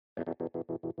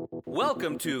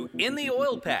Welcome to In the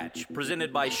Oil Patch,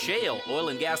 presented by Shale Oil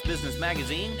and Gas Business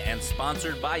Magazine and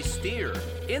sponsored by Steer.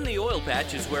 In the Oil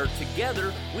Patch is where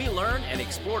together we learn and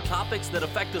explore topics that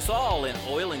affect us all in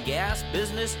oil and gas,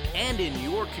 business, and in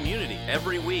your community.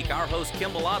 Every week, our host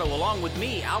Kim Bellotto, along with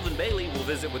me, Alvin Bailey, will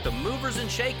visit with the movers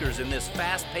and shakers in this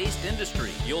fast-paced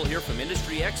industry. You'll hear from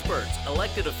industry experts,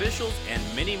 elected officials, and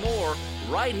many more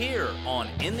right here on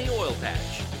In the Oil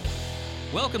Patch.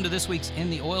 Welcome to this week's In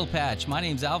the Oil Patch. My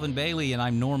name's Alvin Bailey, and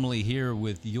I'm normally here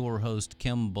with your host,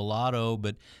 Kim Bellotto,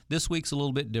 but this week's a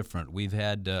little bit different. We've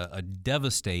had a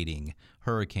devastating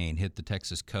hurricane hit the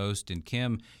Texas coast, and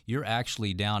Kim, you're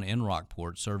actually down in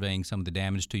Rockport surveying some of the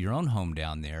damage to your own home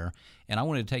down there, and I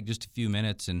wanted to take just a few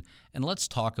minutes and let's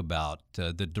talk about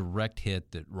the direct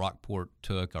hit that Rockport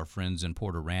took. Our friends in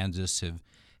Port Aransas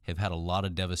have had a lot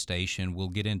of devastation. We'll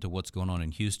get into what's going on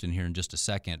in Houston here in just a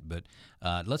second, but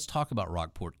let's talk about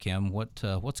Rockport, Kim.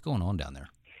 What's going on down there?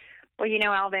 Well,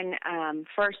 Alvin,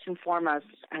 first and foremost,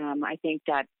 I think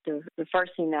that the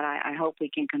first thing that I hope we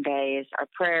can convey is our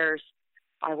prayers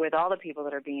are with all the people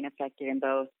that are being affected in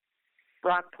both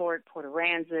Rockport, Port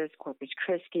Aransas, Corpus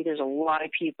Christi. There's a lot of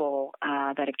people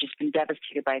that have just been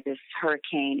devastated by this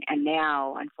hurricane, and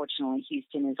now, unfortunately,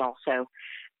 Houston is also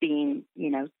being,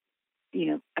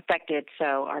 affected.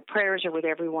 So our prayers are with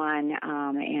everyone,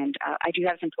 and I do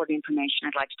have some important information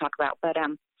I'd like to talk about. But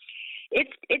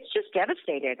it's just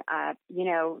devastated.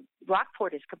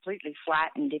 Rockport is completely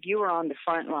flattened. If you were on the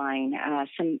front line,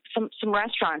 some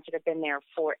restaurants that have been there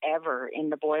forever in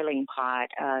the boiling pot,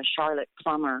 Charlotte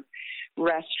Plummer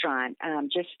restaurant,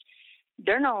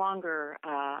 they're no longer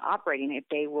operating. If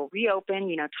they will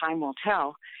reopen, time will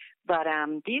tell. But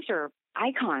these are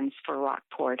icons for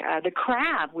Rockport. The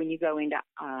crab, when you go into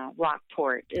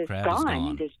Rockport, is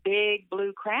gone. This big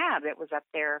blue crab that was up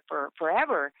there for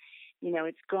forever,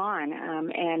 it's gone.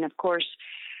 And of course,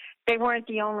 they weren't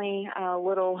the only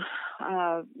little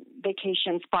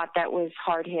vacation spot that was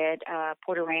hard hit.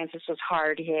 Port Aransas was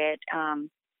hard hit.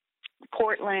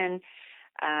 Portland,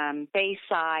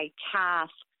 Bayside,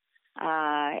 Taft.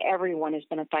 Everyone has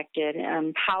been affected.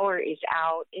 Power is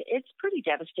out. It's pretty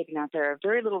devastating out there.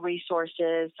 Very little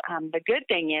resources. The good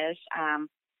thing is,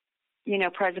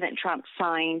 President Trump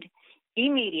signed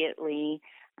immediately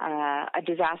a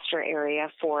disaster area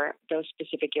for those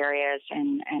specific areas,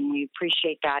 and we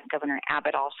appreciate that. Governor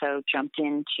Abbott also jumped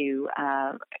in to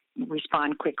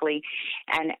respond quickly.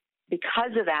 And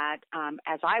because of that,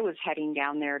 as I was heading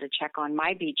down there to check on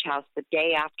my beach house the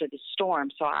day after the storm,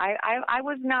 so I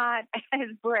was not as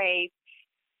brave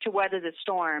to weather the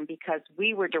storm because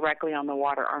we were directly on the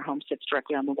water. Our home sits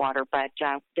directly on the water. But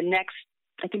the next,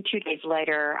 I think 2 days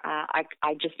later,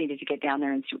 I just needed to get down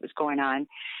there and see what was going on.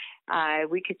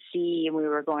 We could see, and we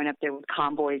were going up there with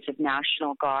convoys of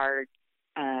National Guard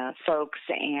folks,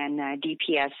 and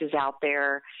DPS is out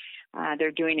there.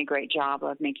 They're doing a great job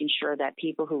of making sure that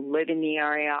people who live in the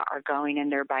area are going in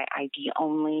there by ID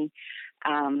only.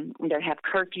 They have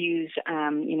curfews,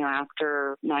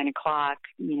 after 9 o'clock.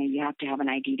 You have to have an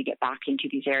ID to get back into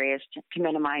these areas to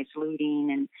minimize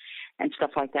looting and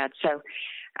stuff like that. So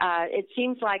it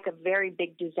seems like a very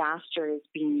big disaster is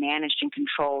being managed and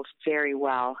controlled very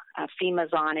well.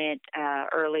 FEMA's on it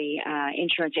early.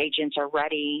 Insurance agents are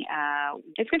ready.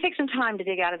 It's going to take some time to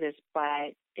dig out of this,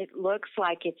 but it looks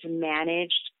like it's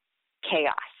managed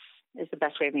chaos is the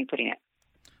best way of me putting it.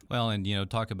 Well, and,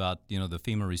 talk about, the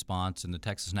FEMA response, and the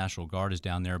Texas National Guard is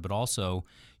down there, but also,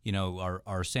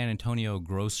 our San Antonio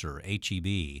grocer,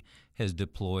 HEB, has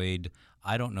deployed,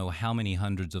 I don't know how many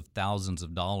hundreds of thousands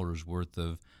of dollars worth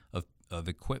of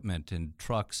equipment and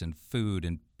trucks and food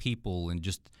and people, and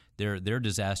just their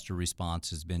disaster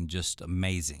response has been just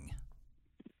amazing.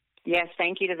 Yes,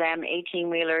 thank you to them.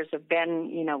 18-wheelers have been,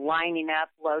 lining up,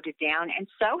 loaded down, and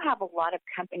so have a lot of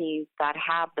companies that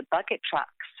have the bucket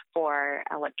trucks for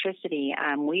electricity.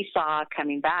 We saw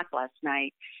coming back last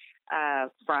night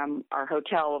from our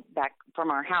hotel, back from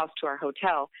our house to our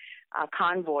hotel, a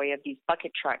convoy of these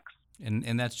bucket trucks.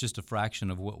 And that's just a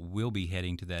fraction of what will be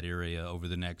heading to that area over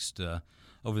the next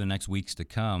weeks to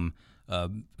come. A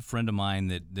friend of mine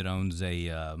that owns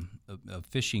a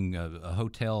fishing a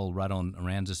hotel right on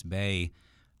Aransas Bay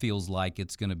feels like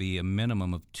it's going to be a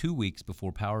minimum of 2 weeks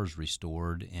before power is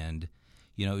restored, and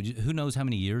who knows how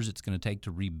many years it's going to take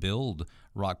to rebuild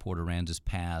Rockport, Aransas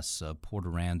Pass, Port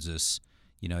Aransas.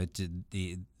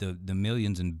 The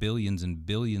millions and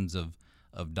billions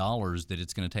of dollars that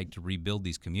it's going to take to rebuild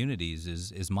these communities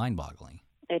is mind-boggling.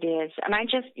 It is. And I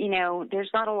just, there's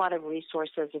not a lot of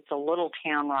resources. It's a little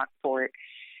town, Rockport.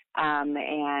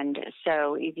 And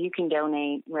so if you can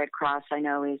donate, Red Cross, I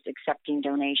know, is accepting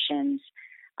donations.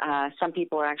 Some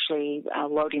people are actually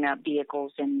loading up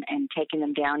vehicles and taking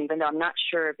them down, even though I'm not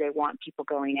sure if they want people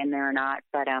going in there or not.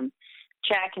 But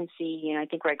check and see. I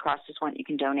think Red Cross is one you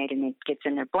can donate, and it gets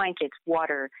in their blankets,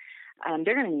 water.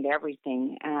 They're going to need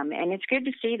everything. And it's good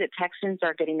to see that Texans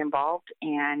are getting involved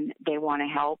and they want to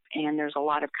help. And there's a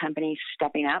lot of companies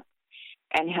stepping up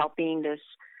and helping this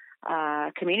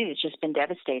community that's just been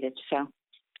devastated. So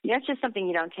that's just something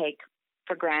you don't take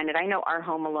for granted. I know our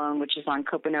home alone, which is on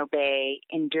Copano Bay,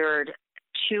 endured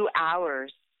 2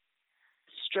 hours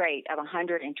straight of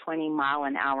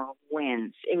 120-mile-an-hour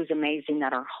winds. It was amazing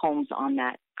that our homes on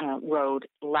that road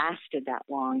lasted that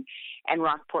long, and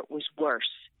Rockport was worse.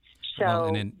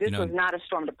 So this was not a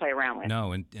storm to play around with.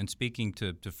 No, and speaking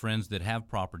to friends that have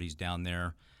properties down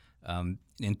there,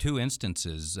 in two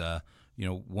instances,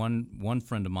 one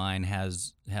friend of mine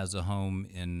has a home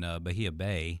in Bahia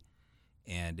Bay,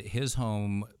 and his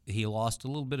home, he lost a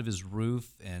little bit of his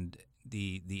roof, and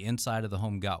the inside of the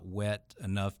home got wet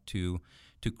enough to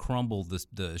crumble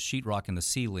the sheetrock in the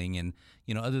ceiling, and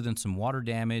other than some water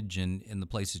damage and the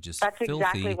place is just That's filthy.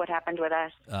 Exactly what happened with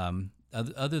us.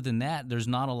 Other than that, there's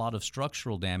not a lot of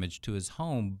structural damage to his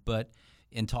home. But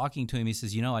in talking to him, he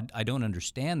says, I don't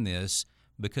understand this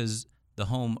because the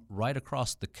home right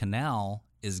across the canal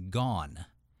is gone.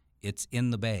 It's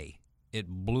in the bay. It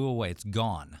blew away. It's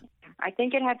gone. I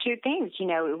think it had two things.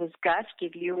 It was gust.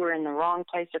 If you were in the wrong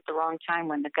place at the wrong time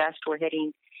when the gusts were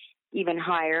hitting even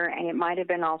higher, and it might have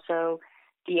been also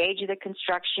the age of the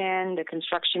construction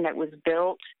that was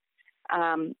built.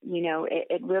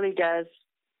 It really does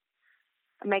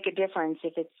make a difference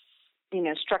if it's,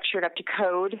 structured up to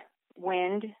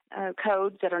wind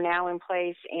codes that are now in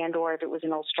place, and or if it was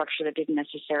an old structure that didn't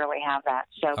necessarily have that.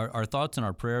 So our thoughts and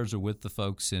our prayers are with the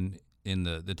folks in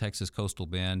the Texas Coastal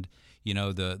Bend.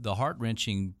 The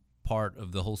heart-wrenching part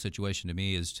of the whole situation to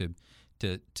me is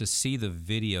to see the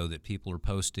video that people are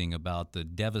posting about the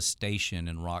devastation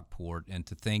in Rockport, and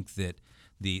to think that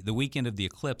the weekend of the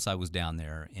eclipse I was down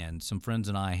there, and some friends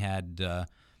and I had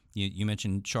you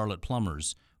mentioned Charlotte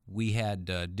Plumbers. We had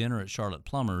dinner at Charlotte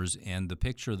Plumbers, and the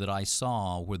picture that I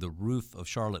saw where the roof of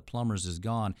Charlotte Plumbers is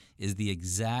gone is the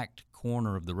exact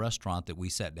corner of the restaurant that we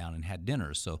sat down and had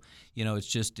dinner. So,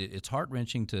 it's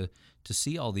heart-wrenching to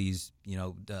see all these,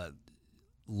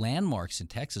 landmarks in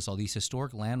Texas, all these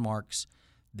historic landmarks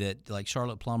that, like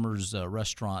Charlotte Plumbers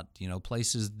restaurant,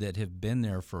 places that have been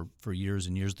there for years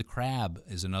and years. The Crab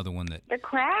is another one that the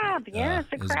Crab, yes,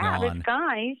 the Crab is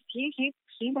gone.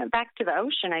 He went back to the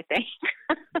ocean, I think.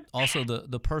 Also,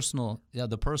 the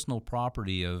personal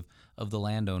property of the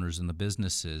landowners and the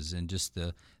businesses, and just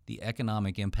the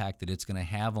economic impact that it's going to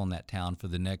have on that town for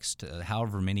the next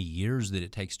however many years that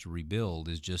it takes to rebuild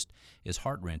is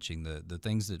heart-wrenching. The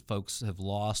things that folks have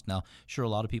lost. Now, sure, a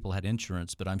lot of people had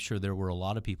insurance, but I'm sure there were a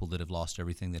lot of people that have lost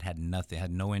everything that had nothing,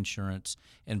 had no insurance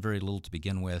and very little to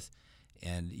begin with.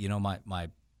 And my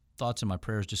thoughts and my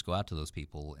prayers just go out to those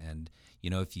people. And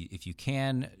if you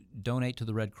can donate to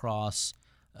the Red Cross,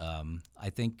 I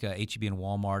think H-E-B and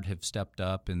Walmart have stepped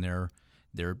up, and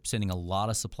they're sending a lot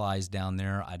of supplies down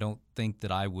there. I don't think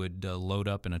that I would load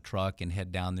up in a truck and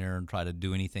head down there and try to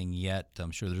do anything yet.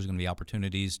 I'm sure there's going to be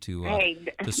opportunities to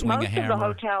swing a hammer. Most of the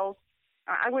hotels,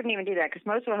 I wouldn't even do that, because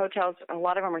most of the hotels, a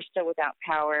lot of them are still without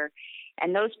power,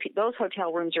 and those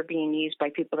hotel rooms are being used by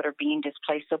people that are being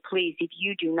displaced. So please, if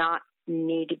you do not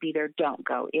need to be there, don't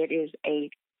go. It is a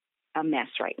mess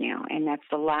right now, and that's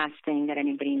the last thing that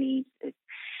anybody needs is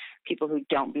people who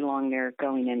don't belong there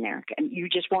going in there. And you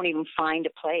just won't even find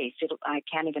a place. I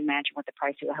can't even imagine what the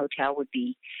price of a hotel would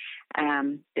be.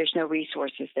 There's no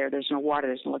resources there. There's no water.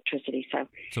 There's no electricity.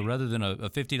 So rather than a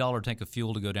 $50 tank of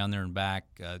fuel to go down there and back,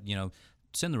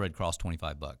 send the Red Cross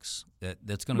 $25.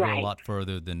 That's going to go a lot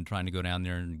further than trying to go down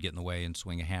there and get in the way and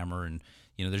swing a hammer. And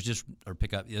there's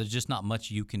just not much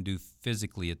you can do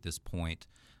physically at this point,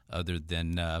 other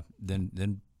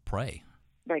than pray.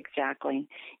 Exactly.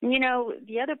 And,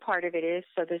 the other part of it is,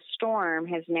 so the storm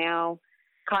has now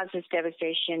caused this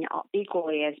devastation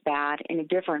equally as bad in a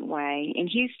different way in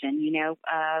Houston.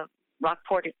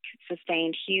 Rockport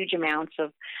sustained huge amounts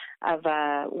of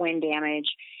wind damage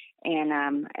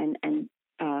and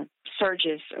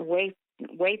surges,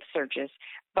 wave surges,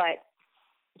 but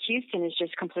Houston is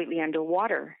just completely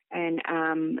underwater, and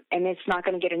it's not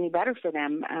going to get any better for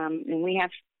them. And we have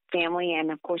family,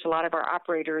 and of course, a lot of our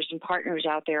operators and partners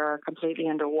out there are completely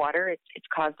underwater. It's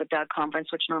caused the DUG conference,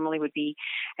 which normally would be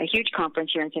a huge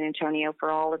conference here in San Antonio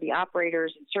for all of the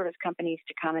operators and service companies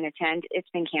to come and attend. It's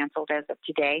been canceled as of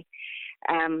today.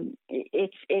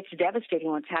 It's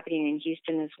devastating what's happening in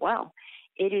Houston as well.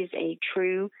 It is a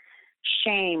true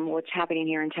shame what's happening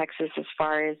here in Texas as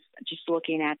far as just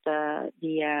looking at the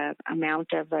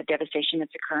amount of devastation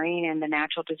that's occurring and the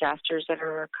natural disasters that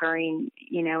are occurring,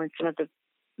 in some of the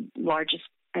largest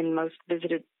and most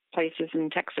visited places in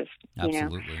Texas.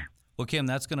 Absolutely. Well, Kim,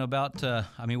 that's going to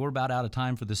we're about out of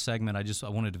time for this segment. I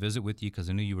wanted to visit with you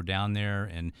because I knew you were down there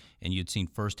and you'd seen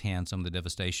firsthand some of the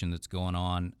devastation that's going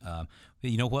on. But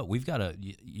you know what?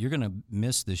 You're going to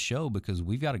miss this show because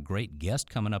we've got a great guest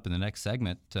coming up in the next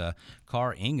segment,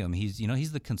 Carr Ingham.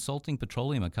 He's the consulting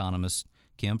petroleum economist,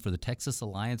 Kim, for the Texas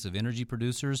Alliance of Energy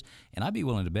Producers, and I'd be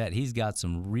willing to bet he's got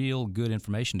some real good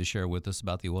information to share with us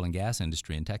about the oil and gas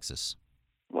industry in Texas.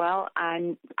 Well,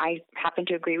 I happen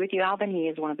to agree with you, Alvin. He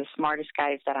is one of the smartest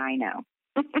guys that I know.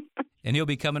 And he'll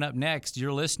be coming up next.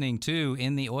 You're listening to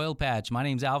In the Oil Patch. My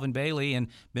name's Alvin Bailey, and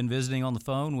been visiting on the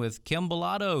phone with Kim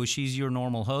Bellotto. She's your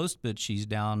normal host, but she's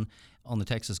down on the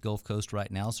Texas Gulf Coast right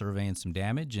now surveying some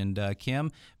damage. And Kim,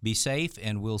 be safe,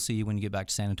 and we'll see you when you get back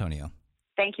to San Antonio.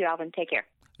 Thank you, Alvin. Take care.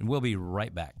 And we'll be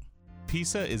right back.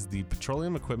 PESA is the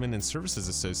Petroleum Equipment and Services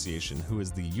Association, who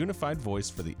is the unified voice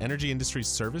for the energy industry's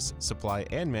service, supply,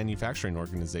 and manufacturing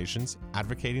organizations,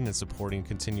 advocating and supporting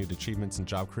continued achievements in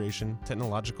job creation,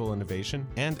 technological innovation,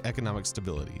 and economic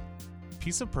stability.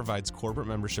 PESA provides corporate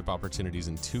membership opportunities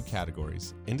in two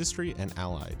categories, industry and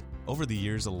allied. Over the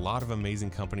years, a lot of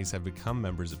amazing companies have become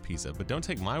members of PESA, but don't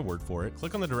take my word for it.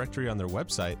 Click on the directory on their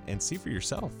website and see for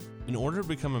yourself. In order to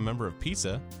become a member of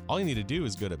PESA, all you need to do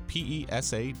is go to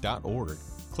pesa.org,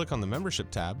 click on the membership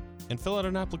tab, and fill out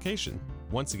an application.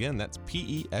 Once again, that's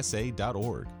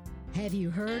pesa.org. Have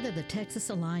you heard of the Texas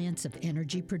Alliance of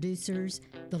Energy Producers,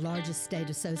 the largest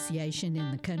state association in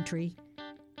the country?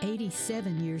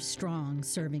 87 years strong,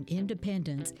 serving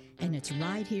independents, and it's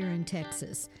right here in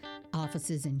Texas.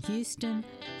 Offices in Houston,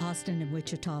 Austin, and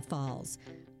Wichita Falls.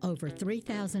 Over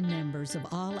 3,000 members of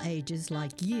all ages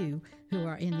like you who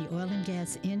are in the oil and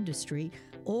gas industry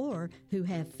or who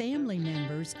have family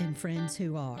members and friends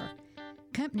who are.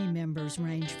 Company members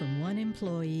range from one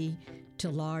employee to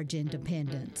large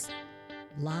independents.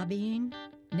 Lobbying,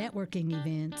 networking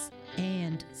events,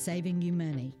 and saving you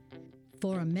money.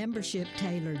 For a membership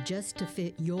tailored just to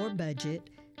fit your budget,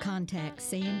 contact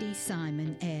Sandy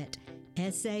Simon at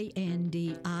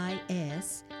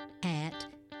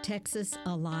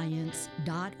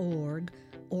sandis@texasalliance.org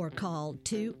or call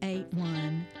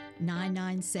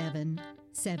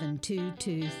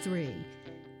 281-997-7223.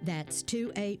 That's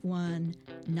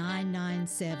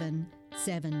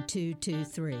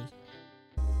 281-997-7223.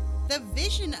 The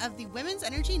vision of the Women's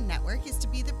Energy Network is to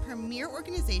be the premier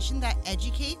organization that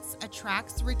educates,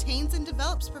 attracts, retains, and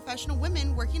develops professional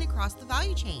women working across the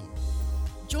value chain.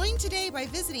 Join today by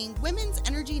visiting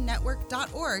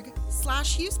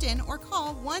womensenergynetwork.org/Houston or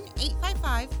call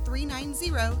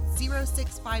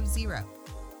 1-855-390-0650.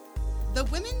 The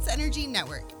Women's Energy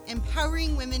Network,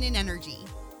 empowering women in energy.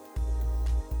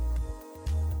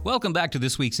 Welcome back to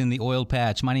this week's In the Oil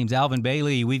Patch. My name's Alvin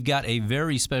Bailey. We've got a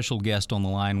very special guest on the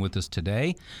line with us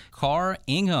today, Carr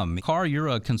Ingham. Carr, you're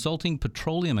a consulting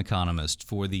petroleum economist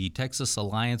for the Texas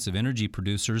Alliance of Energy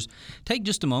Producers. Take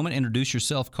just a moment, introduce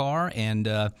yourself, Carr, and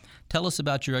tell us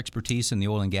about your expertise in the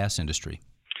oil and gas industry.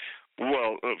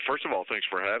 Well, first of all, thanks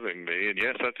for having me. And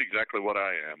yes, that's exactly what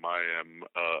I am.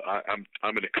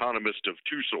 I'm an economist of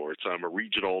two sorts. I'm a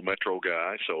regional metro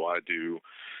guy, so I do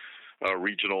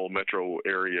regional metro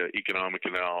area economic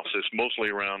analysis, mostly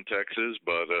around Texas,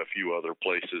 but a few other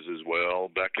places as well.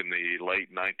 Back in the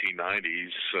late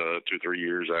 1990s, 2-3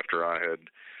 years after I had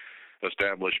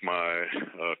established my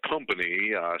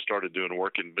company, I started doing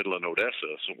work in Midland,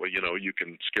 Odessa. So, well, you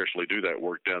can scarcely do that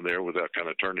work down there without kind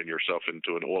of turning yourself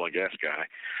into an oil and gas guy.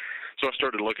 So I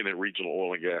started looking at regional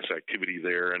oil and gas activity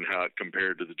there and how it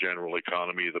compared to the general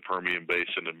economy of the Permian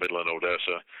Basin and Midland,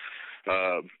 Odessa.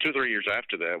 2-3 years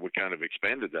after that, we kind of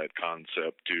expanded that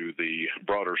concept to the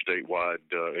broader statewide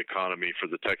economy for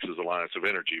the Texas Alliance of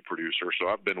Energy Producers. So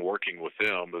I've been working with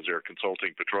them as their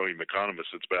consulting petroleum economist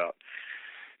since about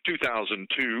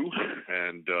 2002,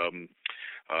 and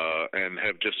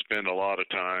have just spent a lot of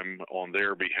time on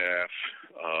their behalf,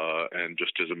 and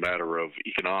just as a matter of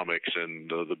economics and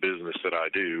the business that I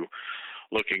do,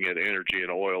 looking at energy and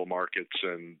oil markets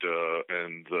and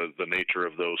the nature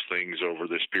of those things over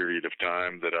this period of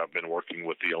time that I've been working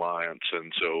with the Alliance.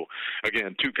 And so,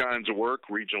 again, two kinds of work: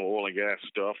 regional oil and gas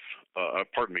stuff,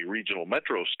 regional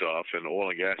metro stuff, and oil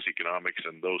and gas economics.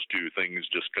 And those two things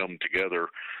just come together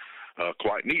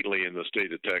quite neatly in the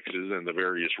state of Texas and the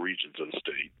various regions of the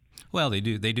state. Well, they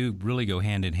do. They do really go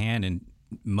hand in hand in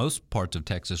most parts of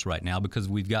Texas right now because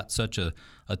we've got such a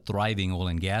thriving oil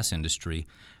and gas industry.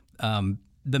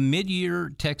 the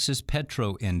mid-year Texas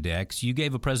Petro Index, you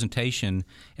gave a presentation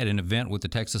at an event with the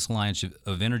Texas Alliance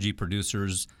of Energy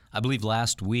Producers, I believe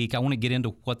last week. I want to get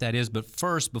into what that is, but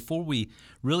first, before we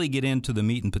really get into the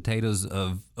meat and potatoes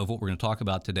of what we're going to talk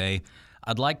about today,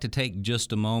 I'd like to take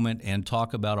just a moment and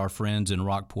talk about our friends in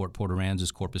Rockport, Port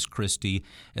Aransas, Corpus Christi,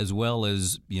 as well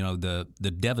as,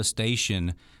 the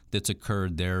devastation that's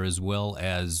occurred there, as well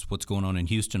as what's going on in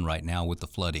Houston right now with the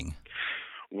flooding.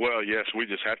 Well, yes, we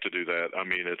just have to do that. I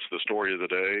mean, it's the story of the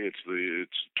day. It's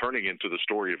turning into the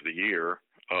story of the year,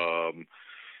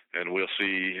 and we'll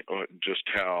see just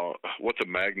what the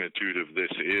magnitude of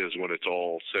this is when it's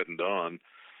all said and done.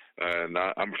 And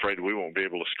I'm afraid we won't be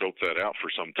able to scope that out for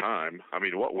some time. I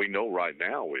mean, what we know right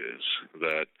now is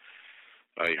that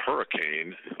a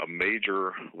hurricane, a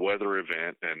major weather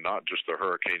event, and not just the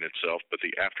hurricane itself, but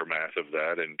the aftermath of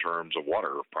that in terms of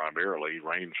water, primarily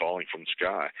rain falling from the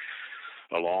sky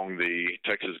along the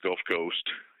Texas Gulf Coast,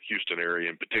 Houston area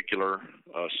in particular.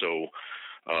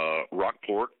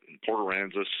 Rockport, Port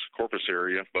Aransas, Corpus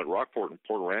area, but Rockport and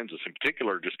Port Aransas in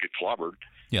particular just get clobbered.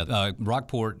 Yeah,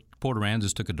 Rockport, Port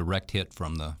Aransas took a direct hit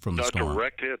from the storm. A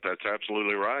direct hit, that's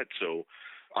absolutely right. So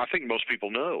I think most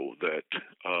people know that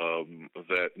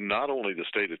that not only the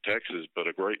state of Texas, but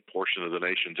a great portion of the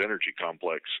nation's energy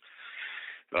complex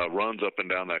runs up and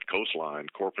down that coastline.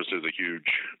 Corpus is a huge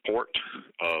port.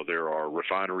 There are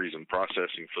refineries and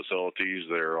processing facilities.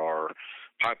 There are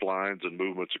pipelines and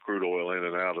movements of crude oil in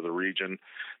and out of the region.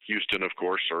 Houston, of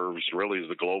course, serves really as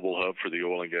the global hub for the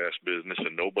oil and gas business,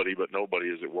 and nobody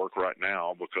is at work right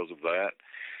now because of that.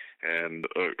 And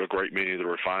a great many of the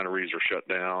refineries are shut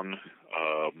down.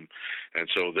 And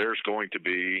so there's going to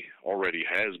be, already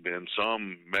has been,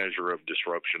 some measure of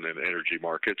disruption in energy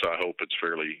markets. I hope it's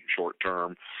fairly short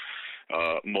term.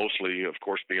 Mostly, of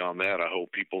course, beyond that, I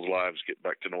hope people's lives get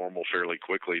back to normal fairly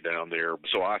quickly down there.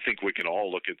 So I think we can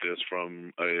all look at this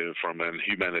from an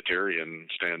humanitarian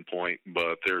standpoint,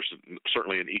 but there's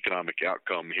certainly an economic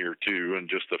outcome here too, and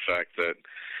just the fact that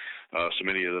so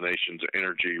many of the nation's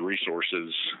energy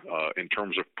resources, in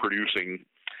terms of producing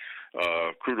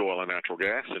crude oil and natural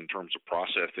gas, in terms of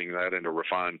processing that into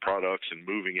refined products and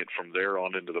moving it from there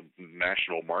on into the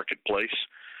national marketplace,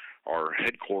 are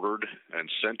headquartered and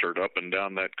centered up and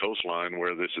down that coastline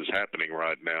where this is happening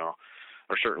right now,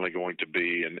 are certainly going to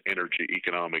be an energy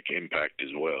economic impact as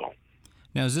well.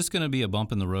 Now, is this going to be a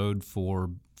bump in the road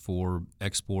for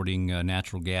exporting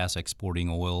natural gas, exporting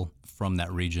oil from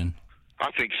that region? I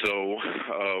think so.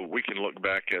 We can look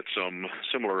back at some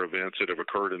similar events that have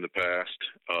occurred in the past,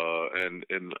 and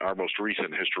in our most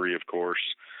recent history, of course,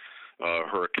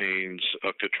 hurricanes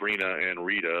Katrina and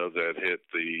Rita that hit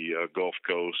the Gulf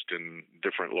Coast in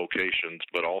different locations,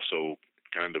 but also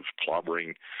kind of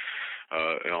clobbering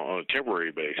on a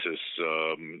temporary basis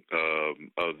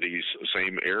these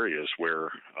same areas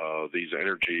where these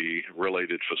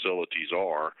energy-related facilities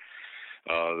are.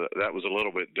 That was a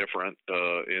little bit different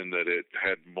in that it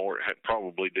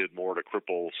probably did more to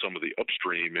cripple some of the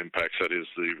upstream impacts, that is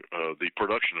the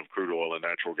production of crude oil and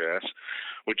natural gas,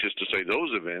 which is to say those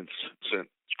events sent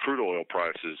crude oil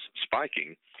prices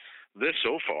spiking. This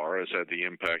so far has had the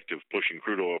impact of pushing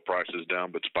crude oil prices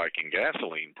down, but spiking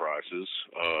gasoline prices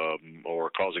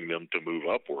or causing them to move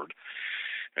upward.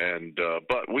 And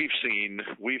but we've seen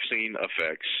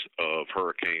effects of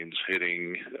hurricanes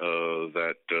hitting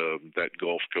that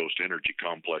Gulf Coast energy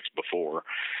complex before,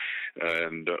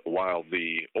 and while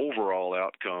the overall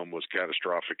outcome was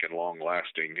catastrophic and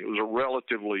long-lasting, it was a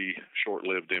relatively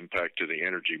short-lived impact to the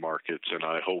energy markets. And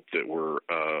I hope that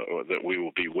we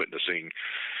will be witnessing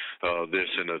this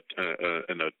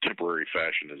in a temporary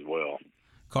fashion as well.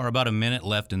 Carr, about a minute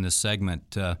left in this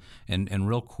segment, and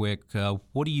real quick,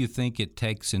 what do you think it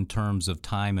takes in terms of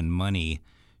time and money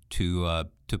to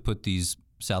put these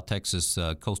South Texas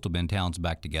coastal bend towns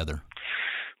back together?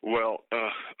 Well,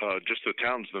 just the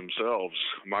towns themselves,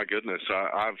 my goodness,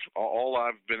 all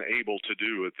I've been able to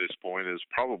do at this point is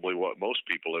probably what most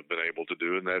people have been able to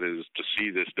do, and that is to see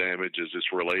this damage as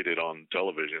it's related on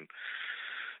television.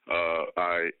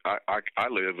 I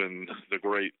live in the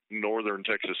great northern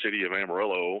Texas city of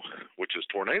Amarillo, which is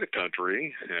tornado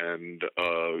country, and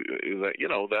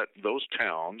those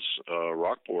towns,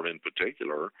 Rockport in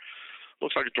particular,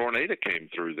 looks like a tornado came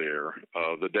through there.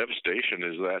 The devastation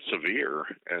is that severe,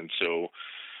 and so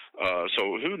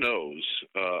who knows?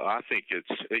 I think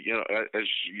it's as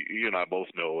you and I both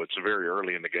know, it's very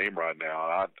early in the game right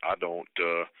now. I don't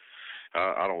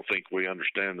think we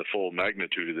understand the full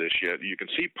magnitude of this yet. You can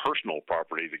see personal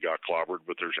property that got clobbered,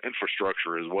 but there's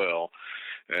infrastructure as well.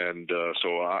 And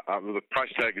so the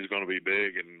price tag is going to be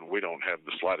big, and we don't have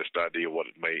the slightest idea what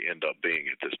it may end up being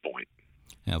at this point.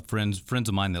 You know, friends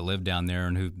of mine that live down there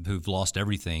and who've lost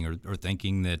everything are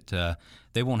thinking that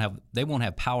they won't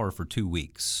have power for 2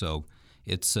 weeks. So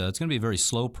it's going to be a very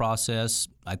slow process.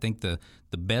 I think the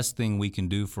best thing we can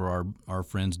do for our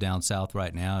friends down south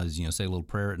right now is, say a little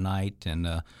prayer at night and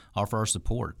offer our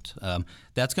support.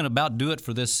 That's going to about do it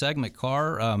for this segment,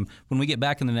 Carr. When we get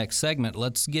back in the next segment,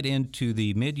 let's get into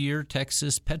the mid-year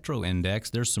Texas Petro Index.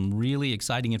 There's some really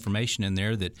exciting information in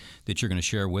there that you're going to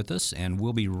share with us, and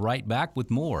we'll be right back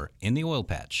with more in the Oil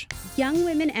Patch. Young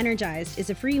Women Energized is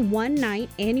a free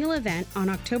one-night annual event on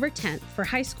October 10th for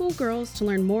high school girls to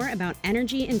learn more about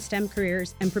energy and STEM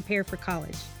careers and prepare for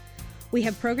college. We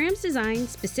have programs designed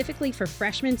specifically for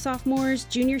freshmen, sophomores,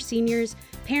 juniors, seniors,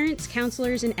 parents,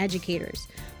 counselors, and educators.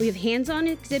 We have hands-on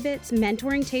exhibits,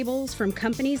 mentoring tables from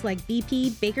companies like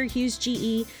BP, Baker Hughes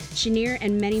GE, Cheniere,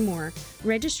 and many more.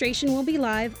 Registration will be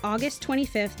live August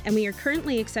 25th, and we are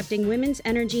currently accepting Women's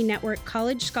Energy Network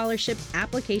college scholarship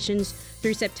applications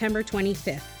through September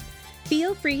 25th.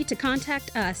 Feel free to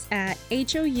contact us at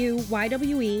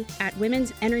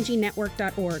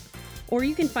houye@womensenergynetwork.org, or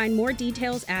you can find more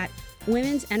details at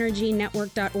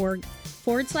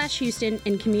womensenergynetwork.org/Houston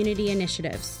and community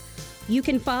initiatives. You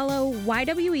can follow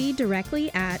YWE directly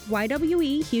at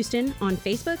YWE Houston on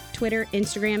Facebook, Twitter,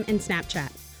 Instagram, and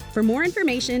Snapchat. For more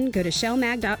information, go to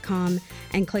shellmag.com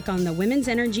and click on the Women's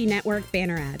Energy Network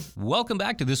banner ad. Welcome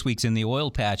back to this week's In the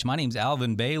Oil Patch. My name's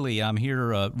Alvin Bailey. I'm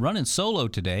here running solo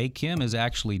today. Kim is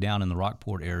actually down in the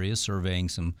Rockport area surveying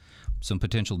some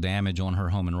potential damage on her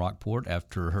home in Rockport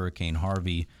after Hurricane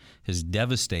Harvey has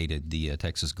devastated the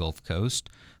Texas Gulf Coast.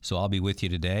 So I'll be with you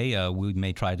today. We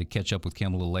may try to catch up with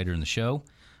Kim a little later in the show.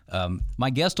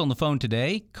 My guest on the phone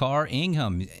today, Carr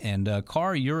Ingham. And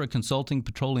Carr, you're a consulting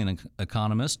petroleum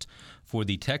economist for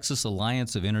the Texas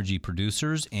Alliance of Energy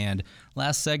Producers. And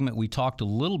last segment, we talked a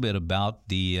little bit about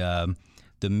the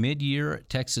mid-year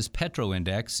Texas Petro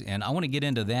Index, and I want to get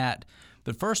into that.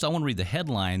 But first, I want to read the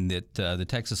headline that the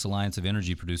Texas Alliance of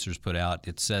Energy Producers put out.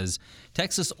 It says,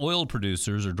 Texas oil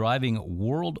producers are driving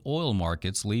world oil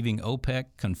markets, leaving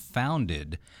OPEC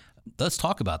confounded. Let's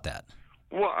talk about that.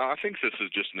 Well, I think this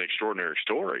is just an extraordinary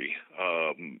story.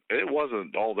 It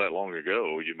wasn't all that long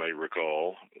ago, you may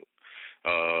recall,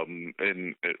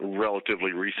 in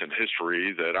relatively recent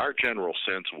history, that our general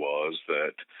sense was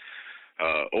that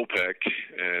OPEC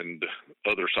and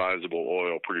other sizable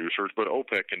oil producers, but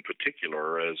OPEC in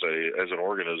particular as an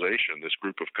organization, this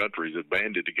group of countries that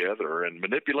banded together and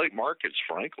manipulate markets,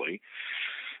 frankly,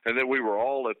 and that we were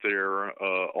all at their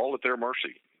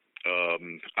mercy.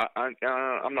 I'm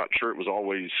not sure it was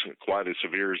always quite as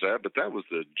severe as that, but that was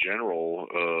the general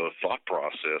thought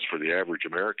process for the average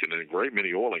American and a great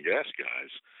many oil and gas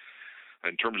guys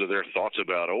in terms of their thoughts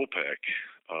about OPEC.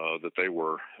 That they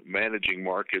were managing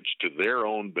markets to their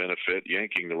own benefit,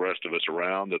 yanking the rest of us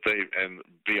around. And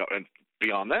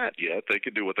beyond that, yet they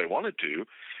could do what they wanted to,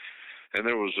 and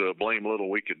there was blame little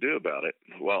we could do about it.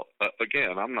 Well,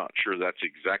 again, I'm not sure that's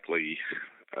exactly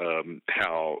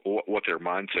what their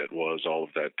mindset was all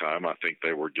of that time. I think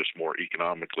they were just more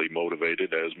economically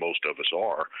motivated, as most of us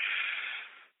are.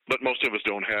 But most of us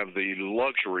don't have the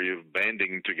luxury of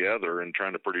banding together and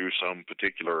trying to produce some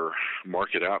particular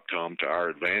market outcome to our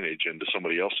advantage and to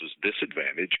somebody else's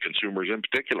disadvantage, consumers in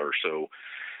particular. So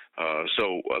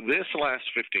this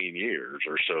last 15 years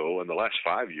or so, and the last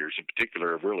 5 years in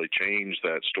particular, have really changed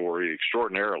that story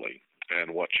extraordinarily.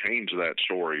 And what changed that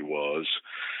story was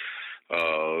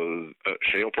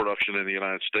shale production in the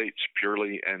United States,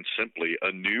 purely and simply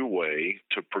a new way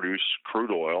to produce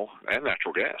crude oil and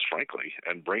natural gas, frankly,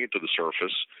 and bring it to the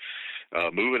surface,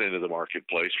 move it into the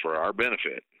marketplace for our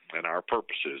benefit and our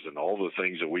purposes and all the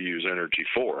things that we use energy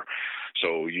for.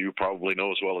 So you probably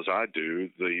know as well as I do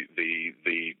the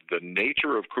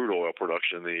nature of crude oil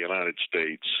production in the United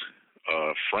States,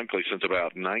 frankly, since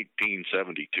about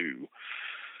 1972,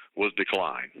 was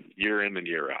decline year in and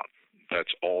year out.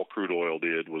 That's all crude oil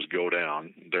did was go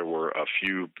down. There were a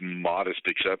few modest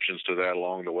exceptions to that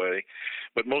along the way,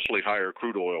 but mostly higher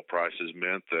crude oil prices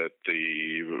meant that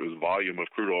the volume of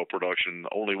crude oil production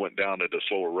only went down at a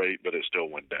slower rate, but it still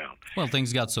went down. Well,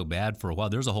 things got so bad for a while.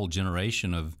 There's a whole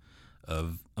generation of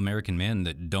American men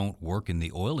that don't work in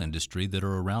the oil industry that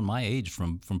are around my age,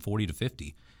 from 40 to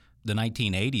 50. The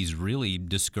 1980s really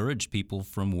discouraged people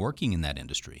from working in that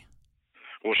industry.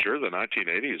 Well, sure, the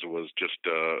 1980s was just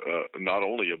not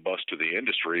only a bust to the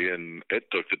industry, and it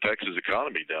took the Texas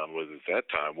economy down with it at that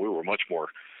time. We were much more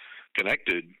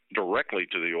connected directly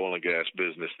to the oil and gas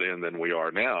business then than we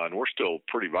are now, and we're still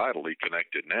pretty vitally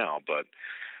connected now. But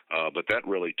But that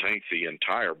really tanked the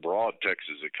entire broad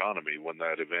Texas economy when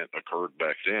that event occurred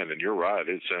back then. And you're right,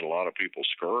 it sent a lot of people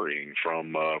scurrying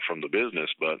from the business.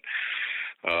 But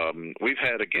we've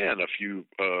had again a few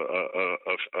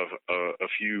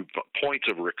points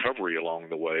of recovery along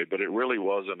the way, but it really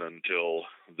wasn't until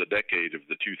the decade of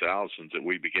the 2000s that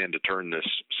we began to turn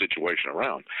this situation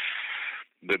around.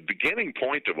 The beginning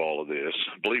point of all of this,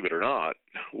 believe it or not,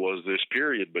 was this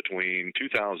period between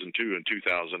 2002 and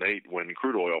 2008 when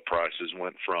crude oil prices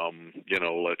went from,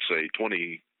 let's say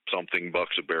 20-something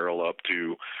bucks a barrel up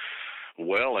to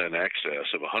well in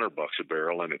excess of $100 a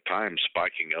barrel, and at times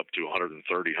spiking up to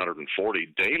 130, 140,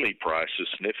 daily prices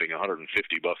sniffing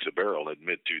 150 bucks a barrel in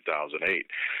mid-2008.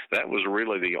 That was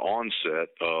really the onset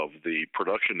of the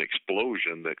production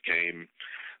explosion that came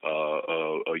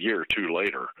a year or two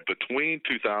later. Between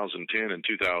 2010 and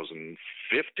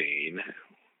 2015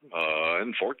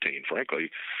 and 14, frankly,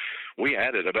 we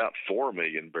added about 4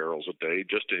 million barrels a day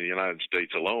just in the United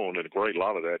States alone, and a great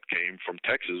lot of that came from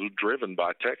Texas, driven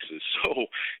by Texas. So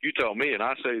you tell me, and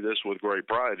I say this with great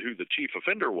pride, who the chief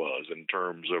offender was in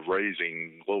terms of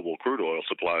raising global crude oil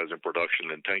supplies and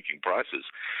production and tanking prices.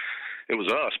 It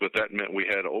was us, but that meant we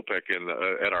had OPEC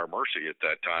at our mercy at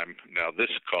that time. Now,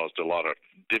 this caused a lot of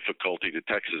difficulty to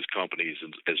Texas companies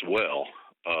as well,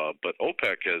 but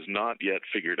OPEC has not yet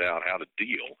figured out how to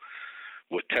deal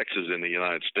with Texas in the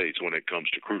United States when it comes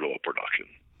to crude oil production.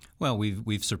 Well,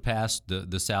 we've surpassed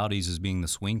the Saudis as being the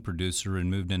swing producer and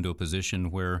moved into a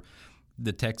position where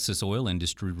the Texas oil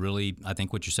industry really, I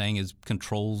think what you're saying is,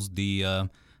 controls the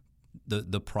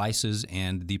prices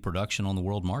and the production on the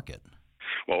world market.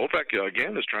 Well, OPEC,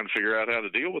 again, is trying to figure out how to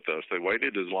deal with us. They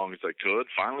waited as long as they could,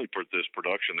 finally put this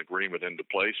production agreement into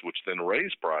place, which then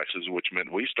raised prices, which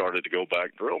meant we started to go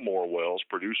back, drill more wells,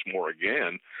 produce more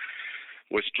again,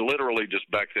 which literally just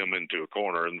backed them into a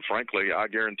corner. And frankly, I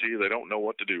guarantee you they don't know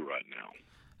what to do right now.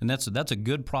 And that's a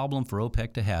good problem for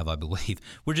OPEC to have, I believe.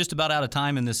 We're just about out of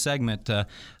time in this segment.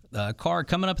 Carr,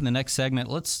 coming up in the next segment,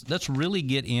 let's really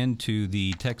get into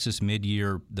the Texas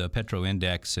mid-year, the Petro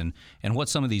Index, and what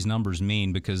some of these numbers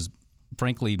mean, because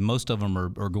frankly, most of them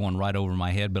are going right over my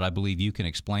head, but I believe you can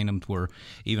explain them to where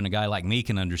even a guy like me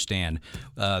can understand.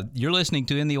 You're listening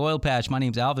to In the Oil Patch. My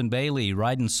name's Alvin Bailey,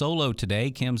 riding solo today.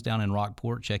 Kim's down in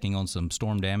Rockport checking on some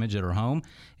storm damage at her home,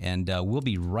 and we'll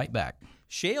be right back.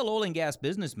 Shale Oil and Gas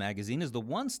Business Magazine is the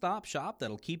one-stop shop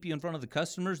that'll keep you in front of the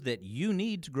customers that you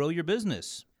need to grow your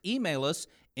business. Email us,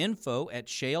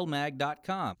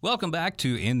 info@shalemag.com. Welcome back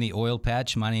to In the Oil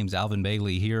Patch. My name's Alvin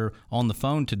Bailey here on the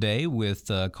phone today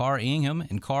with Carr Ingham.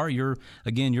 And Carr, you're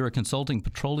a consulting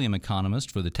petroleum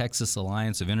economist for the Texas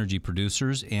Alliance of Energy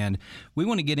Producers. And we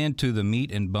want to get into the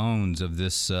meat and bones of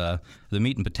this, the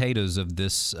meat and potatoes of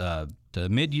this the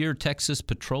mid-year Texas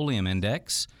Petroleum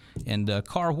Index. And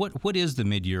Carr, what is the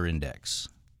mid-year index?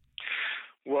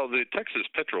 Well, the Texas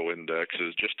Petro Index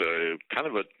is just a kind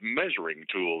of a measuring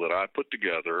tool that I put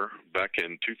together back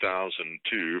in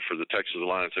 2002 for the Texas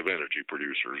Alliance of Energy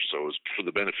Producers. So it's for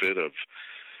the benefit of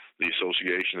the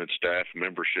association and staff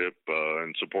membership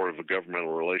in support of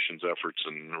governmental relations efforts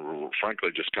and, frankly,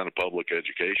 just kind of public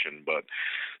education. But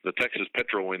the Texas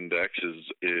Petro Index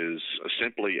is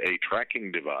simply a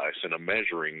tracking device and a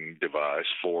measuring device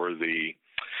for the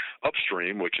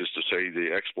upstream, which is to say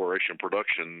the exploration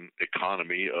production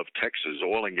economy of Texas,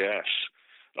 oil and gas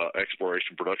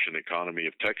exploration production economy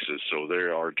of Texas. So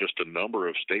there are just a number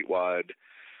of statewide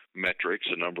metrics,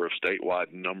 a number of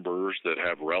statewide numbers that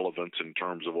have relevance in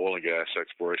terms of oil and gas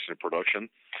exploration and production.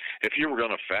 If you were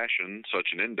going to fashion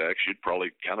such an index, you'd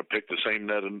probably kind of pick the same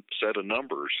set of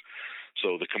numbers.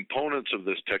 So the components of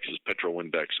this Texas Petro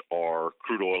Index are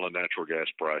crude oil and natural gas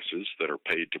prices that are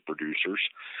paid to producers,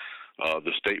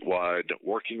 the statewide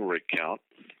working rig count,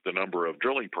 the number of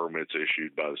drilling permits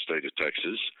issued by the state of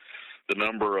Texas, the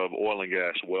number of oil and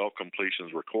gas well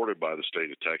completions recorded by the state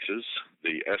of Texas,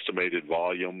 the estimated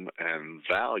volume and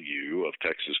value of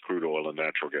Texas crude oil and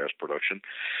natural gas production,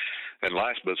 and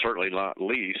last but certainly not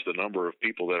least, the number of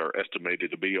people that are estimated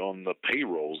to be on the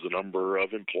payrolls, the number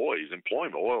of employees,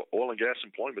 oil and gas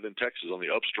employment in Texas on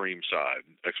the upstream side,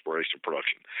 exploration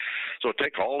production. So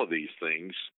take all of these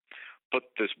things, put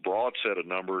this broad set of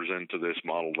numbers into this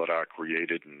model that I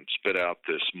created and spit out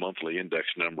this monthly index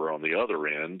number on the other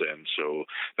end. And so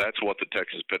that's what the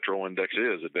Texas Petro Index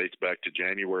is. It dates back to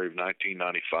January of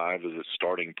 1995 as its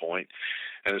starting point.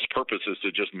 And its purpose is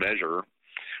to just measure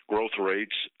growth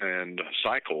rates and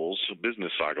cycles,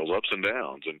 business cycles, ups and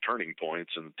downs and turning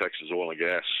points in the Texas oil and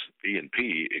gas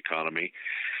E&P economy.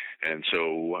 And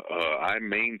so I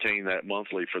maintain that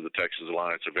monthly for the Texas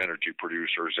Alliance of Energy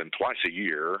Producers, and twice a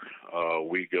year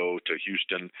we go to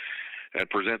Houston and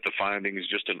present the findings,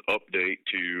 just an update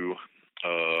to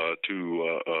a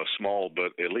small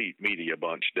but elite media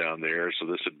bunch down there. So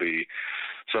this would be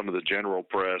some of the general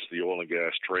press, the oil and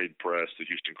gas trade press, the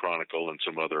Houston Chronicle, and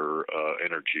some other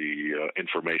energy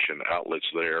information outlets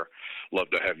there. Love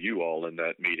to have you all in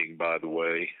that meeting, by the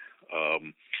way.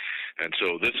 And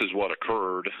so this is what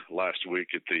occurred last week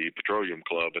at the Petroleum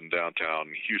Club in downtown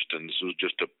Houston. This was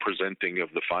just a presenting of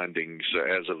the findings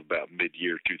as of about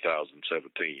mid-year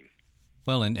 2017.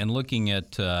 Well, and looking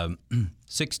at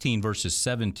 16 versus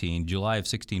 17, July of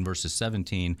 16 versus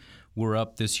 17, we're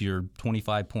up this year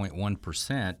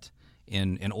 25.1%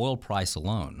 in oil price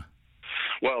alone.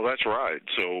 Well, that's right.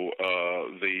 So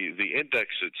the index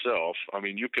itself, I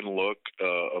mean, you can look,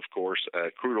 of course,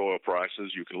 at crude oil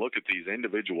prices. You can look at these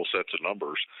individual sets of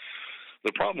numbers.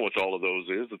 The problem with all of those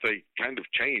is that they kind of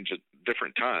change at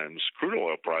different times. Crude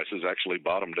oil prices actually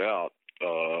bottomed out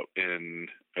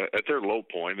at their low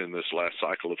point in this last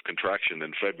cycle of contraction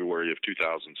in February of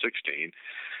 2016,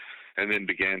 and then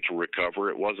began to recover.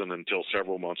 It wasn't until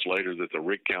several months later that the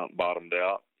rig count bottomed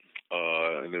out.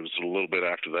 And it was a little bit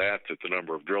after that the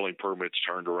number of drilling permits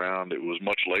turned around. It was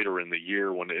much later in the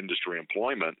year when industry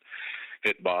employment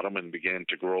hit bottom and began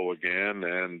to grow again.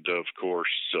 And, of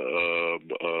course,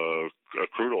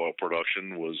 crude oil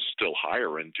production was still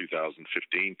higher in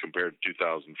 2015 compared to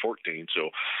 2014. So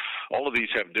all of these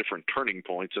have different turning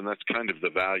points, and that's kind of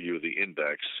the value of the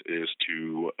index is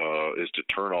to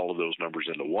turn all of those numbers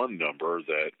into one number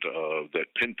that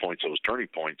pinpoints those turning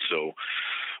points. So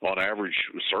on average,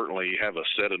 we certainly have a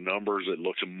set of numbers that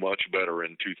looks much better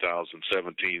in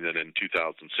 2017 than in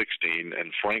 2016.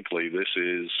 And frankly,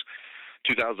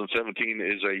 2017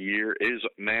 is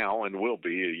now and will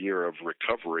be a year of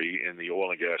recovery in the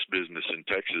oil and gas business in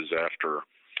Texas after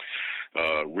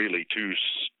really two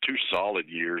solid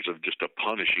years of just a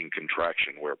punishing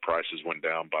contraction where prices went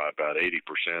down by about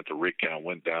 80%. The rig count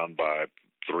went down by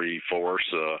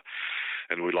 3/4,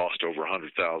 and we lost over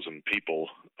 100,000 people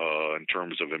in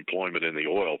terms of employment in the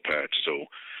oil patch. So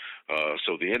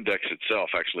the index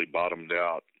itself actually bottomed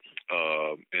out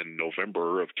in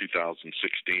November of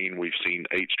 2016. We've seen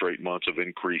 8 straight months of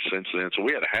increase since then. So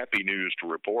we had happy news to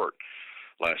report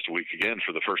last week again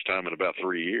for the first time in about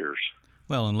 3 years.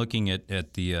 Well, and looking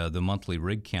at the monthly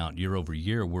rig count year over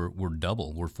year, we're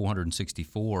double. We're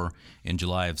 464 in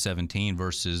July of 17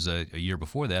 versus a year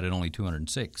before that at only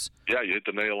 206. Yeah, you hit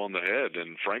the nail on the head.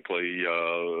 And frankly,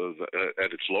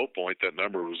 at its low point, that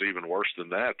number was even worse than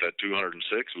that. That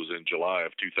 206 was in July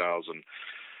of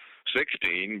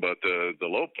 2016, but the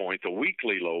low point, the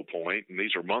weekly low point, and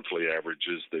these are monthly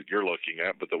averages that you're looking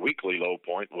at, but the weekly low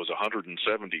point was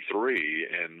 173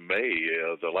 in May,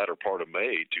 the latter part of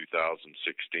May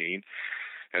 2016,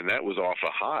 and that was off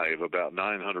a high of about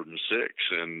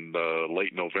 906 in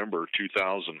late November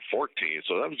 2014.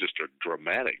 So that was just a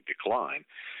dramatic decline.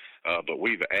 But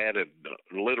we've added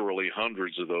literally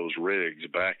hundreds of those rigs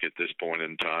back at this point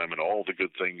in time, and all the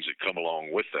good things that come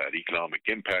along with that: economic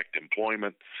impact,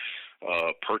 employment,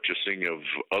 purchasing of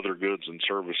other goods and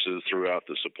services throughout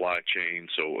the supply chain.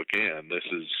 So again, this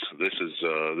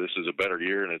is a better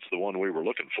year, and it's the one we were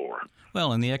looking for.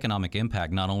 Well, and the economic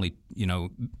impact not only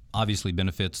obviously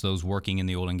benefits those working in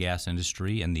the oil and gas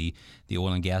industry and the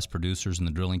oil and gas producers and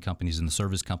the drilling companies and the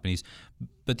service companies,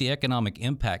 but the economic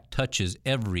impact touches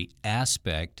every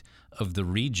aspect of the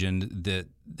region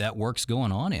that work's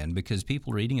going on in, because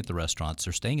people are eating at the restaurants,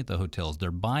 they're staying at the hotels,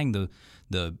 they're buying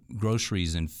the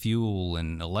groceries and fuel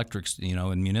and electrics,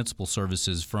 and municipal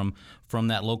services from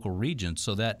that local region.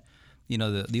 So that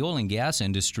the oil and gas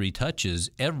industry touches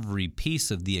every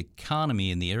piece of the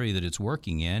economy in the area that it's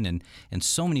working in, and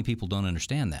so many people don't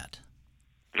understand that.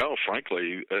 No,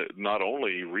 frankly, not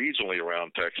only regionally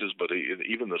around Texas, but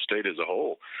even the state as a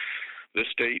whole. This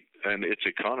state and its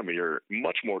economy are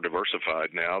much more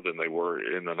diversified now than they were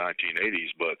in the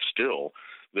 1980s, but still,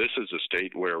 this is a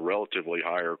state where relatively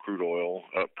higher crude oil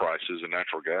prices and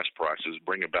natural gas prices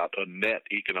bring about a net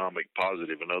economic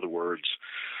positive. In other words,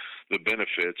 the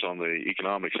benefits on the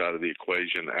economic side of the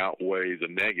equation outweigh the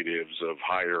negatives of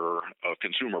higher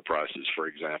consumer prices, for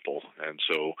example. And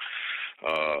so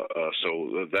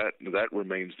that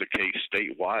remains the case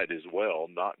statewide as well,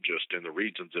 not just in the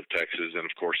regions of Texas. And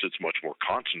of course, it's much more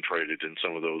concentrated in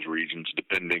some of those regions,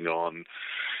 depending on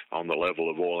the level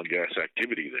of oil and gas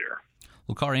activity there.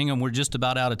 Well, Kari Ingham, we're just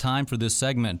about out of time for this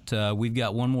segment. We've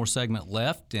got one more segment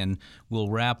left, and we'll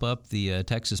wrap up the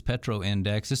Texas Petro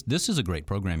Index. This is a great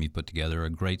program you put together, a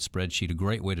great spreadsheet, a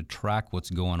great way to track what's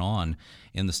going on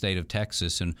in the state of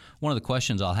Texas. And one of the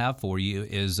questions I'll have for you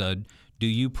is, Do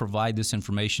you provide this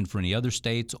information for any other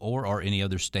states, or are any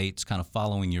other states kind of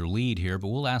following your lead here? But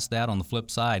we'll ask that on the flip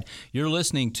side. You're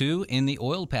listening to In the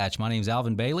Oil Patch. My name is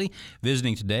Alvin Bailey,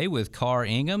 visiting today with Carr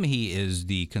Ingham. He is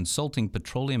the consulting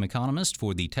petroleum economist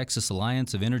for the Texas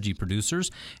Alliance of Energy Producers,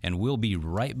 and we'll be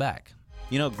right back.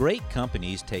 You know, great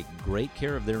companies take great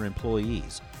care of their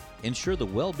employees. Ensure the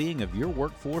well-being of your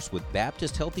workforce with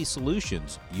Baptist Healthy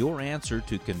Solutions, your answer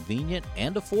to convenient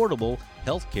and affordable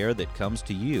health care that comes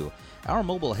to you. Our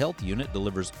mobile health unit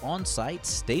delivers on-site,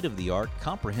 state-of-the-art,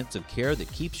 comprehensive care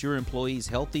that keeps your employees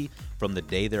healthy from the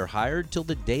day they're hired till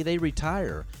the day they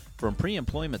retire. From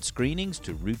pre-employment screenings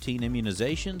to routine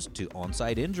immunizations to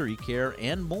on-site injury care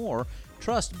and more,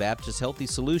 trust Baptist Healthy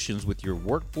Solutions with your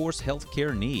workforce health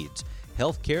care needs.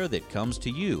 Health care that comes to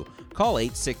you. Call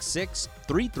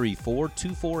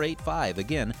 866-334-2485.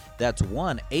 Again, that's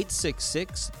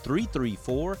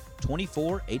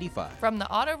 1-866-334-2485. From the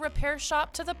auto repair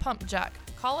shop to the pump jack,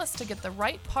 call us to get the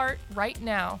right part right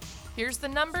now. Here's the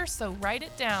number, so write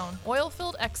it down.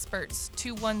 Oilfield Experts,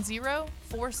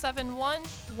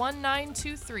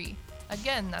 210-471-1923.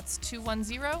 Again, that's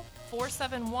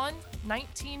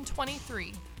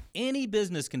 210-471-1923. Any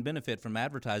business can benefit from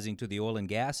advertising to the oil and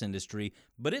gas industry,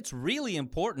 but it's really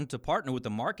important to partner with a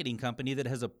marketing company that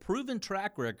has a proven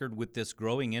track record with this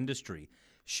growing industry.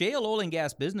 Shale Oil and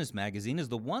Gas Business Magazine is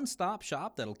the one-stop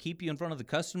shop that'll keep you in front of the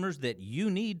customers that you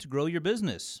need to grow your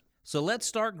business. So let's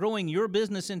start growing your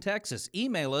business in Texas.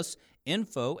 Email us,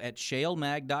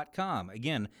 info@shalemag.com.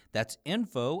 Again, that's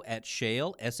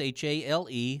info@shale,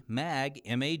 S-H-A-L-E, mag,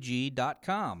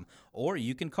 M-A-G.com. Or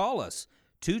you can call us,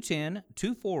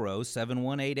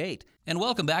 210-240-7188. And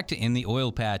welcome back to In the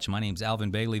Oil Patch. My name's Alvin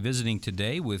Bailey, visiting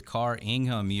today with Carr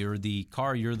Ingham. You're the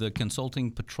consulting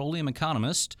petroleum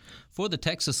economist for the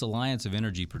Texas Alliance of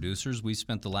Energy Producers. We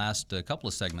spent the last couple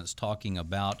of segments talking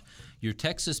about your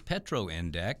Texas Petro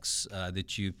Index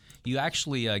that you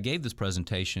actually gave this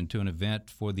presentation to an event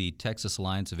for the Texas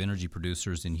Alliance of Energy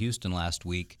Producers in Houston last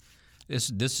week.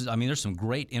 This is, I mean, there's some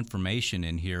great information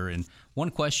in here. And one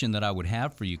question that I would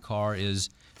have for you, Carr, is,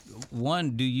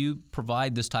 one, do you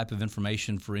provide this type of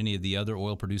information for any of the other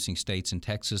oil-producing states in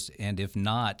Texas? And if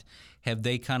not, have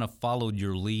they kind of followed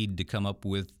your lead to come up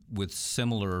with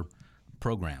similar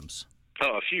programs?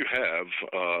 A few have.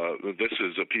 This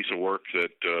is a piece of work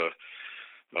that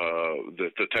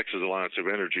the Texas Alliance of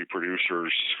Energy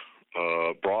Producers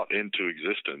brought into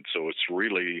existence. So it's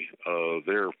really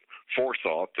their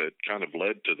forethought that kind of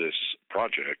led to this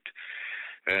project.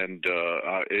 And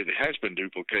it has been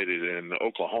duplicated in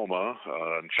Oklahoma.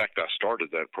 In fact, I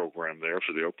started that program there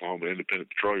for the Oklahoma Independent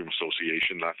Petroleum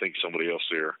Association. I think somebody else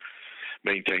there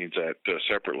maintains that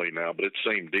separately now, but it's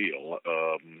the same deal.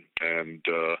 And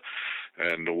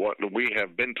what we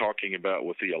have been talking about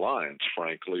with the Alliance,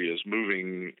 frankly, is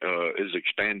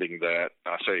expanding that.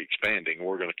 I say expanding.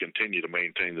 We're going to continue to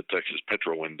maintain the Texas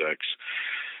Petro Index.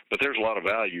 But there's a lot of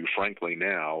value, frankly,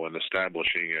 now in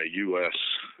establishing a U.S.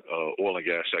 Oil and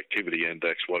gas activity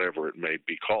index, whatever it may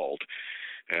be called.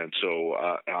 And so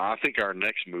I think our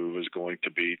next move is going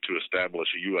to be to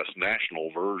establish a U.S.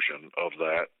 national version of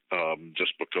that,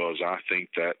 just because I think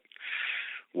that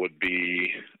would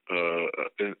be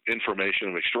information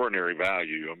of extraordinary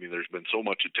value. I mean, there's been so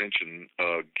much attention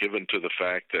given to the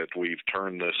fact that we've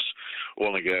turned this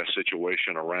oil and gas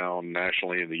situation around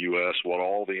nationally in the U.S., what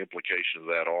all the implications of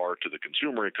that are to the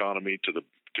consumer economy, to the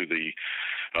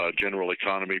general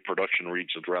economy, production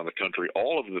regions around the country.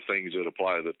 All of the things that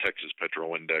apply to the Texas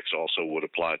Petro Index also would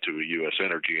apply to a U.S.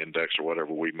 Energy Index or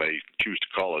whatever we may choose to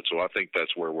call it. So I think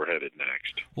that's where we're headed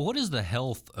next. Well, what is the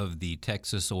health of the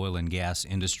Texas oil and gas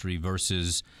industry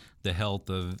versus the health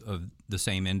of the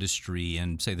same industry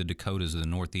in, say, the Dakotas or the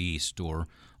Northeast or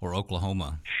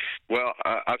Oklahoma? Well,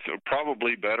 I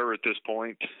probably better at this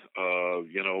point.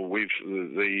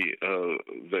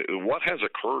 What has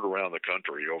occurred around the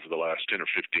country over the last 10 or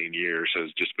 15 years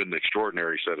has just been an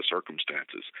extraordinary set of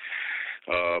circumstances.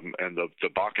 And the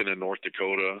Bakken in North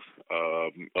Dakota,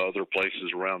 other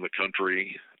places around the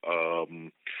country,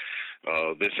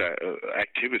 this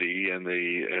activity and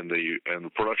the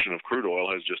production of crude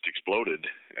oil has just exploded,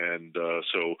 and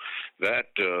so that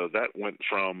went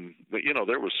from,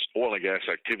 there was oil and gas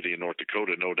activity in North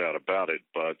Dakota, no doubt about it,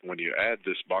 but when you add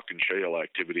this Bakken shale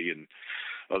activity and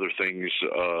other things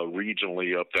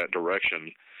regionally up that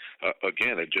direction,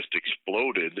 again, it just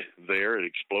exploded there. It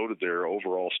exploded their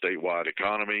overall statewide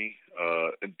economy,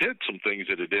 and did some things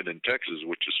that it did in Texas,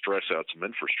 which is stress out some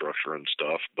infrastructure and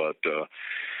stuff, but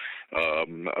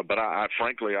I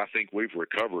frankly think we've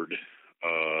recovered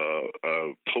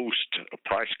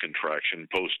post-price contraction,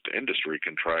 post-industry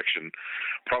contraction,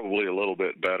 probably a little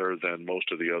bit better than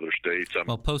most of the other states.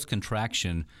 Well,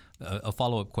 post-contraction, a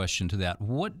follow-up question to that.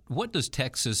 What does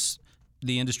Texas,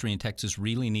 the industry in Texas,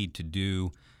 really need to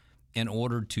do in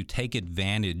order to take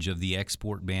advantage of the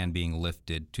export ban being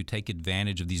lifted, to take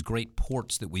advantage of these great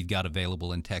ports that we've got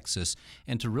available in Texas,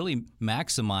 and to really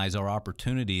maximize our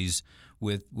opportunities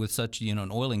with such, an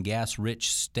oil and gas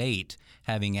rich state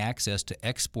having access to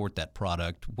export that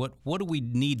product? What do we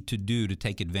need to do to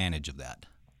take advantage of that?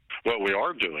 Well, we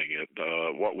are doing it.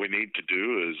 What we need to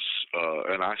do is,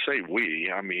 and I say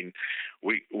we, I mean,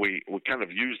 we kind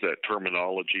of use that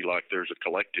terminology like there's a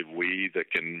collective we that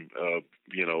can,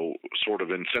 sort of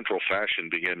in central fashion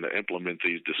begin to implement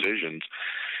these decisions.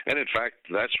 And in fact,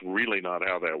 that's really not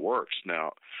how that works.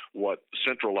 Now, what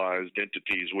centralized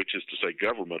entities, which is to say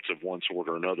governments of one sort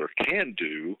or another, can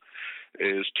do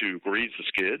is to grease the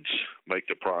skids, make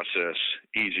the process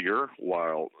easier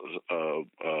while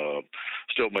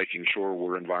still making sure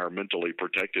we're environmentally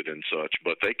protected and such.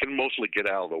 But they can mostly get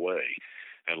out of the way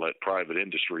and let private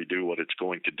industry do what it's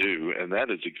going to do, and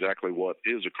that is exactly what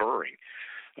is occurring.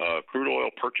 Crude oil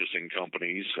purchasing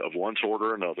companies of one sort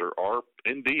or another are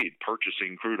indeed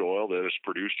purchasing crude oil that is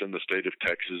produced in the state of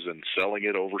Texas and selling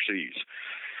it overseas.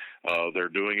 They're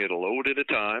doing it a load at a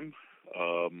time,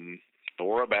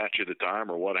 or a batch at a time,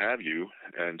 or what have you.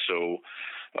 And so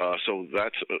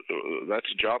that's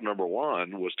job number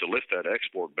one, was to lift that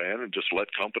export ban and just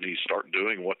let companies start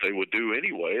doing what they would do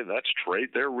anyway, and that's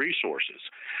trade their resources.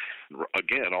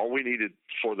 Again, all we needed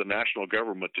for the national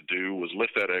government to do was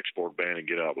lift that export ban and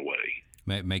get out of the way.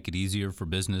 Make it easier for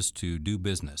business to do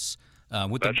business.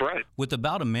 That's right. With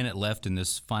about a minute left in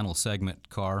this final segment,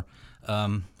 Carr,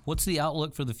 what's the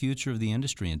outlook for the future of the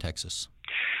industry in Texas?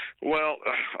 Well,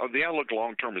 the outlook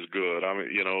long term is good. I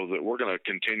mean, that we're going to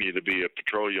continue to be a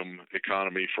petroleum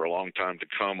economy for a long time to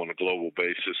come on a global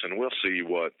basis, and we'll see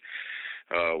what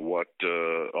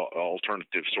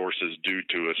alternative sources do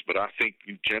to us. But I think,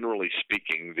 generally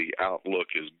speaking, the outlook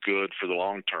is good for the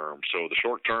long term. So the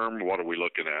short term, what are we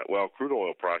looking at? Well, crude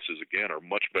oil prices, again, are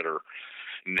much better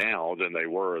now than they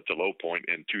were at the low point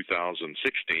in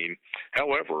 2016.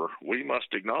 However, we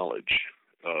must acknowledge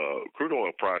crude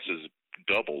oil prices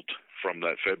doubled from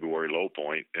that February low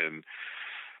point in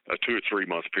a 2 or 3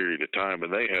 month period of time,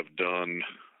 and they have done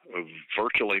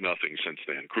virtually nothing since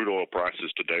then. Crude oil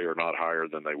prices today are not higher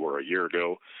than they were a year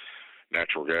ago.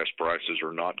 Natural gas prices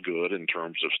are not good in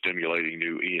terms of stimulating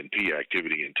new E&P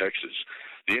activity in Texas.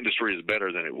 The industry is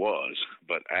better than it was,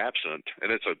 but absent,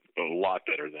 and it's a lot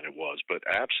better than it was, but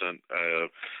absent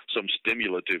some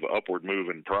stimulative upward move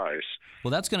in price.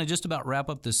 Well, that's going to just about wrap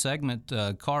up this segment.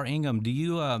 Carr Ingham,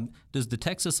 does the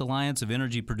Texas Alliance of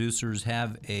Energy Producers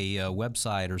have a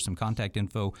website or some contact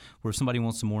info where if somebody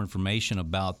wants some more information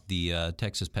about the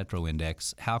Texas Petro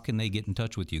Index, how can they get in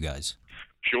touch with you guys?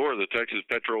 Sure. The Texas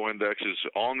Petro Index is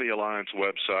on the Alliance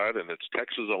website, and it's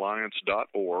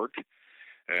texasalliance.org.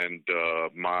 And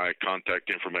my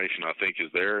contact information, I think, is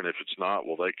there. And if it's not,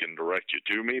 well, they can direct you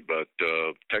to me. But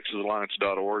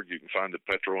texasalliance.org, you can find the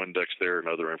Petro Index there and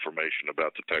other information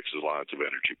about the Texas Alliance of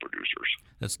Energy Producers.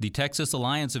 That's the Texas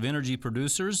Alliance of Energy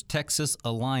Producers,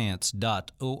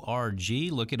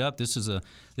 texasalliance.org. Look it up. This is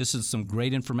some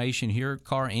great information here.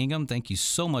 Carr Ingham, thank you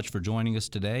so much for joining us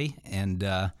today. And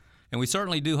we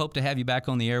certainly do hope to have you back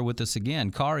on the air with us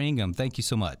again. Carr Ingham, thank you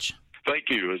so much. Thank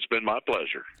you. It's been my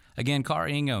pleasure. Again, Carr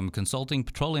Ingham, consulting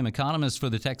petroleum economist for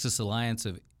the Texas Alliance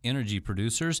of Energy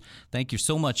Producers. Thank you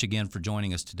so much again for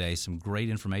joining us today. Some great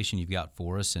information you've got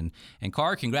for us. And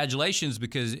Carr, congratulations,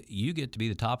 because you get to be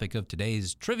the topic of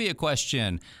today's trivia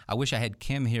question. I wish I had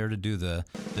Kim here to do the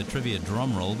trivia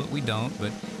drum roll, but we don't.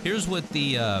 But here's what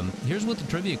the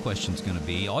trivia question is going to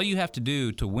be. All you have to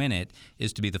do to win it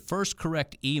is to be the first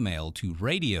correct email to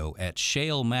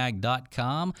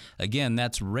radio@shalemag.com. Again,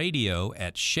 that's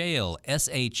radio@shale,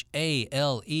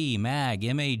 SHALE,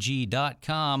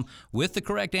 mag.com, with the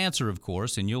correct answer, of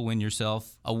course, and you'll win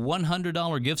yourself a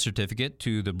 $100 gift certificate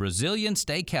to the Brazilian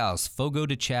Steakhouse, Fogo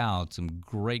de Chão. Some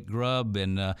great grub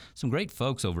and some great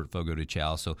folks over at Fogo de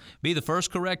Chão. So be the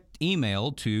first correct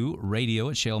email to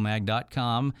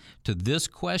radio@shalemag.com to this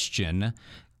question.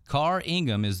 Carr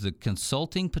Ingham is the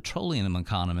consulting petroleum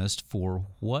economist for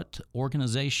what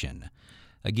organization?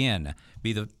 Again,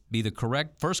 be the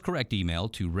first correct email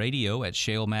to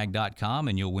radio@shalemag.com,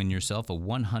 and you'll win yourself a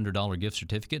 $100 gift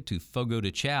certificate to Fogo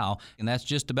de Chão. And that's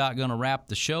just about going to wrap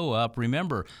the show up.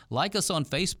 Remember, like us on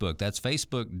Facebook. That's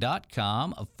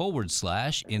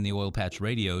facebook.com/In the Oil Patch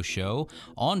Radio Show.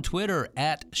 On Twitter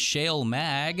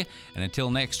 @ShaleMag. And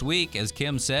until next week, as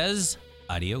Kim says,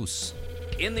 adios.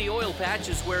 In the Oil Patch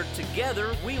is where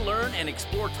together we learn and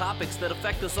explore topics that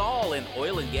affect us all in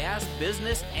oil and gas,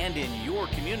 business, and in your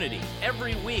community.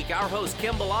 Every week, our host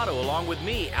Kim Bellotto, along with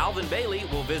me, Alvin Bailey,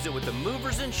 will visit with the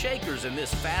movers and shakers in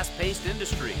this fast-paced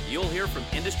industry. You'll hear from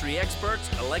industry experts,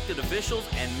 elected officials,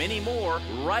 and many more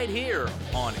right here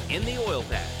on In the Oil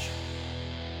Patch.